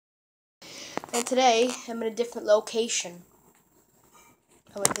And today, I'm in a different location.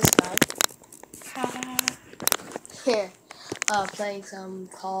 I'm with this guy. Here. Playing some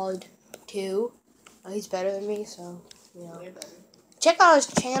COD 2. He's better than me, so, you know. Check out his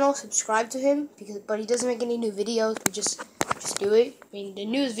channel, subscribe to him, but he doesn't make any new videos, but just do it. I mean, the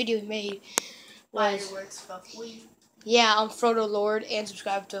newest video he made was... Yeah, I'm Frodolord, and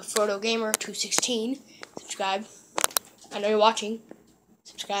subscribe to Frodo Gamer 216. Subscribe. I know you're watching.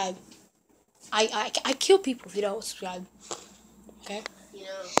 Subscribe. I kill people if you don't subscribe. Okay?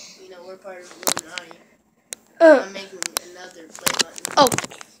 You know, we're part of Illuminati. I'm making another play button. Oh,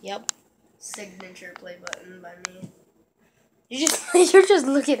 yep. Signature play button by me. You're just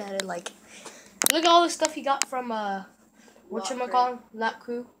looking at it like, look at all the stuff you got from whatchamacallit? Lot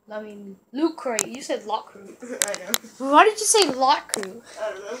Crew. I mean, Loot Crate. You said Lot Crew. I know. Why did you say Lot Crew?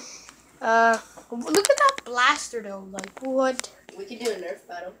 I don't know. Look at that blaster though. Like, what? We could do a Nerf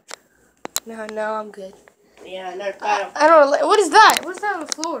battle. No, I'm good. Yeah, Nerf battle. I don't know. What is that? What's that on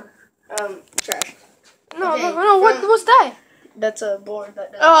the floor? Trash. No, Okay, no. What's that? That's a board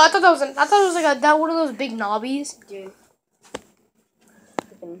that does. Oh, I thought it was like one of those big knobbies. Dude.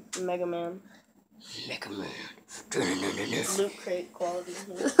 Freaking Mega Man. Loot Crate quality.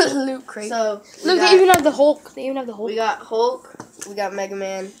 Loot Crate. So look, they even have the Hulk. We got Hulk. We got Mega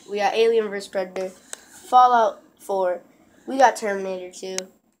Man. We got Alien vs Predator. Fallout 4. We got Terminator 2.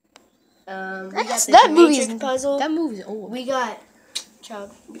 We got the Matrix puzzle. That movie's old. We got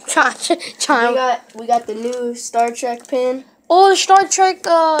Child. We got the new Star Trek pin. Oh, the Star Trek,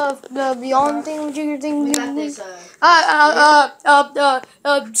 the Beyond thing. We got this.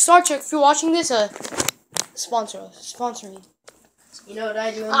 Star Trek. If you're watching this, sponsor me. You know what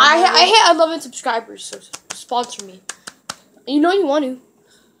I do? I hit 11 subscribers, so sponsor me. You know you want to.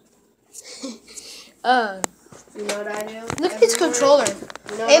 You know what I do? Look at this controller.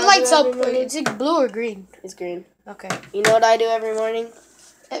 You know It lights up. It's like blue or green. It's green. Okay. You know what I do every morning?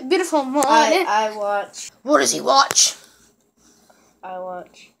 Beautiful morning. I watch. What does he watch? I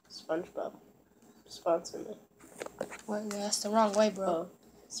watch SpongeBob. Sponsor me. Well, that's the wrong way, bro. Oh,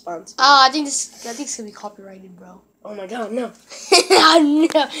 sponsor. I think it's gonna be copyrighted, bro. Oh my God, no. No,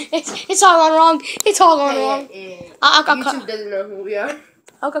 it's all gone wrong. It's all gone wrong. YouTube doesn't know who we are.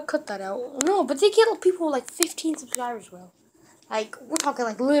 I gotta cut that out. No, but they get people with like 15 subscribers, bro. Like, we're talking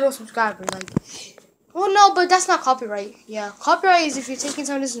like little subscribers. Like, well, no, but that's not copyright. Yeah, copyright is if you're taking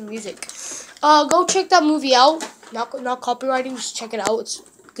someone's music. Go check that movie out. Not copywriting, just check it out. It's a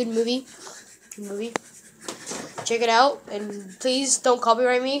good movie. Check it out, and please don't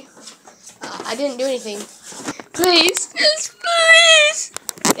copyright me. I didn't do anything. Please.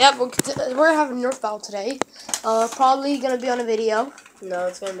 Yeah, we're having Nerf battle today. Probably gonna be on a video. No,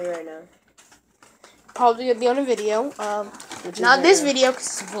 it's gonna be right now. Probably gonna be on a video. Not this video because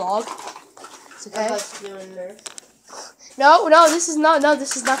it's a vlog. It's okay. No, this is not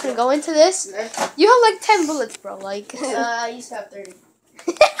gonna go into this. You have like 10 bullets, bro. Like. I used to have 30.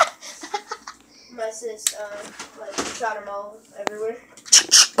 My sis, shot them all everywhere.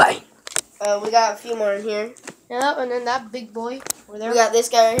 Bang. We got a few more in here. Yeah, and then that big boy over there. We got this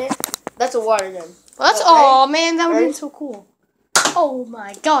guy right here. That's a water gun. Well, that's man, that would be so cool. Oh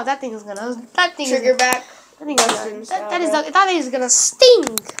my God, that thing is gonna. Trigger back. That thing is gonna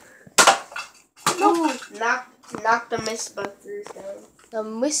sting. Ooh, knock the Mythbusters down. The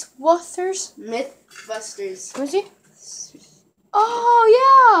Mythbusters? Mythbusters. What's he? Oh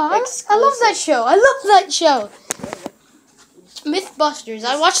yeah, I love that show. Mythbusters.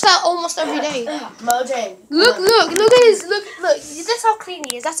 I watch that almost every day. Mojang. Look at his look. That's how clean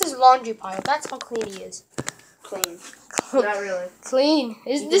he is. That's his laundry pile. That's how clean he is. Clean. Not really. Clean.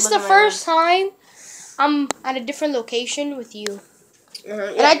 Is this the first time I'm at a different location with you?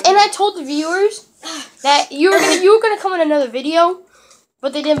 Yeah. And I told the viewers that you were gonna come in another video,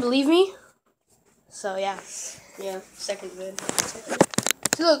 but they didn't believe me. So yeah. Yeah. Second vid.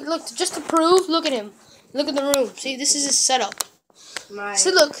 So look. Just to prove, look at him. Look at the room. See, this is his setup.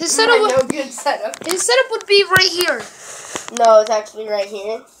 See, look, his setup. No good setup. His setup would be right here. No, it's actually right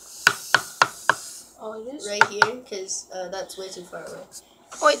here. Oh, it is? Right here, because that's way too far away.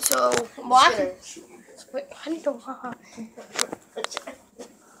 Wait, so what? Wait, I need to.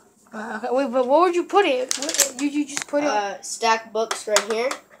 Wait, but where would you put it? You just put it. Stack books right here.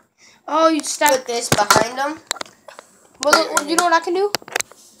 Oh, you stack. Put this behind them. Well, you know what I can do?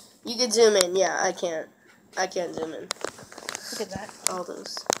 You can zoom in. Yeah, I can't. I can't zoom in. Look at that. All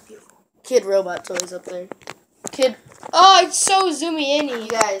those beautiful kid robot toys up there. Oh, it's so zoomy in. You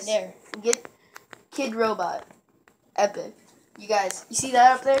guys, there. Get kid robot. Epic. You guys, you see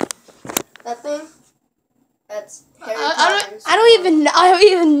that up there? That thing? That's Harry I don't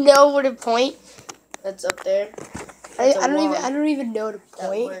even know where to point. That's up there. I don't even know where to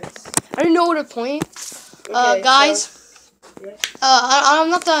point. I don't know where to point. Okay, guys. So, yeah. I'm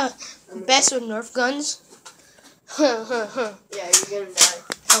not the best with Nerf guns. Yeah, you're gonna die.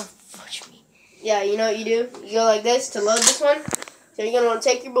 Oh, fudge me. Yeah, you know what you do? You go like this to load this one. So you're gonna want to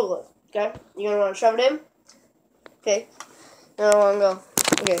take your bullet. Okay? You're gonna want to shove it in. Okay. You're gonna want to go.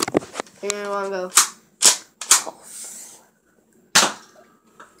 Okay. You're gonna want to go.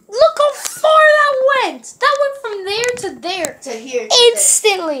 Look how far that went! That went from there to there. To here.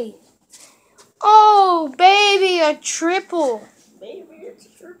 Instantly. Oh, baby, a triple. Baby, it's a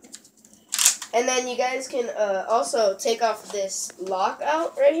triple. And then you guys can also take off this lock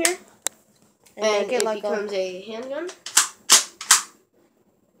out right here. And it like becomes a handgun.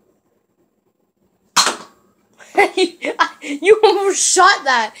 You almost shot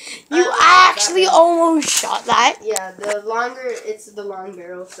that. You actually almost shot that. Yeah, the longer, it's the long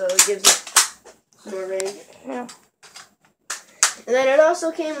barrel, so it gives it more range. Yeah. And then it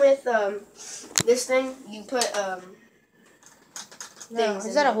also came with this thing. You put No,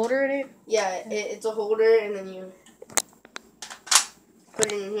 is that a holder in it? Yeah, it's a holder, and then you put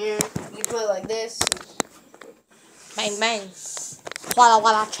it in here. You put it like this. Bang bang. Walla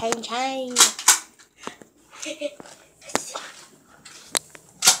walla chain chain.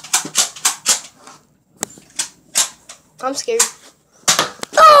 I'm scared.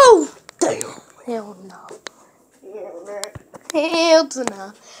 Oh! Damn. Hell no. Hell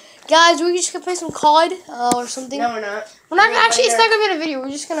no. Guys, we're just gonna play some COD or something. No, we're not. We're not actually. It's not gonna be in a video.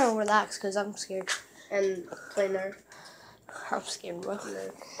 We're just gonna relax because I'm scared. And play Nerf. I'm scared, bro.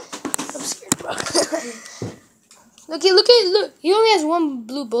 I'm scared, bro. Look. He only has one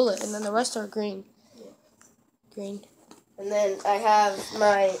blue bullet, and then the rest are green. Yeah. Green. And then I have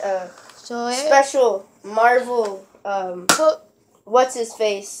my So special Marvel. What's his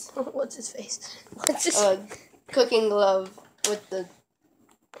face? What's his face? What's his cooking glove with the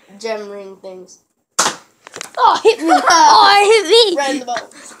gem ring things. Oh, hit me! Oh, it hit me! Right in the ball.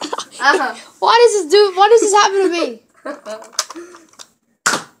 Why does this happen to me?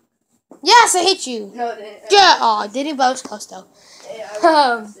 Yes, I hit you. No, it didn't. Yeah. Oh, did it? But it was close though.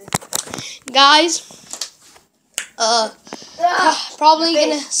 Yeah, guys. Probably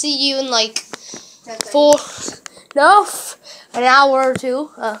gonna see you in like an hour or two.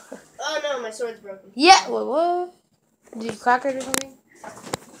 Oh no, my sword's broken. Yeah. What? Did you crack it or something?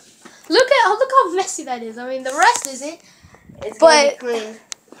 Look how messy that is. I mean, the rest isn't. It's gonna be clean.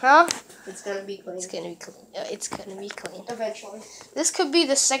 Huh? It's gonna be clean. It's gonna be clean. It's gonna be clean. Eventually. This could be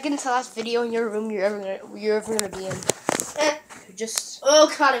the second to last video in your room you're ever gonna be in. Just. Oh,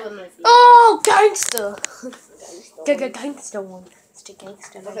 caught it with my feet. Oh, gangster. Gangster one. It's the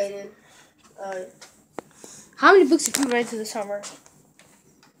gangster. Okay, then. How many books have you read this summer?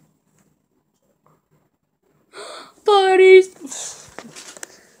 Buddies.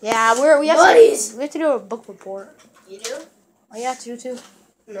 Yeah, we have to do a book report. You do? Oh, you have to do too?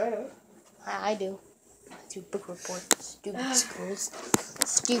 No, I don't. I do. I do book report. Stupid schools.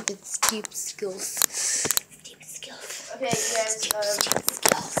 Stupid schools. Stupid skills. Okay, you guys. Stupid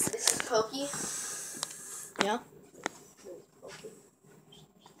skills. This is Pokey. Yeah.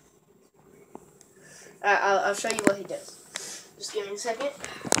 I'll show you what he does. Just give me a second.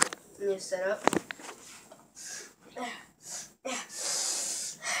 Let me set up.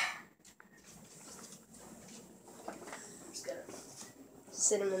 Just gotta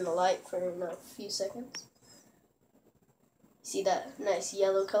sit him in the light for a few seconds. See that nice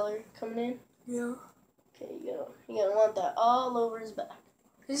yellow color coming in? Yeah. Okay, you're gonna want that all over his back.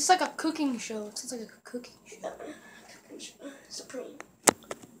 This is like a cooking show. It sounds like a cooking show. Supreme.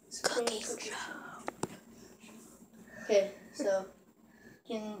 Cooking show. Okay, so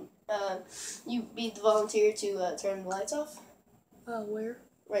can you be the volunteer to turn the lights off? Where?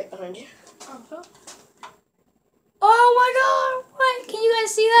 Right behind you. Oh my god! What? Can you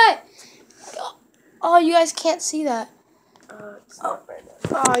guys see that? Oh, you guys can't see that. It's not right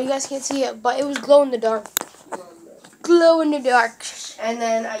now. Oh, you guys can't see it, but it was glow in the dark. Glow in the dark. And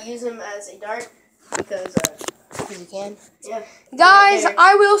then I use him as a dart because you can. Yeah. Guys,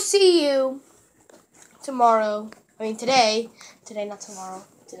 I will see you tomorrow. I mean today. Today, not tomorrow.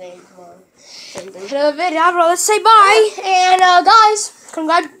 Today and tomorrow. Same thing. Let's say bye. And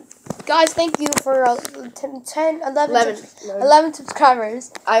guys, thank you for 11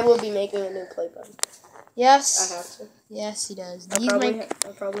 subscribers. I will be making a new play button. Yes. I have to. Yes, he does. I'll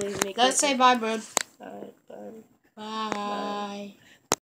probably make. Let's say bye, bro. Bye. Bye.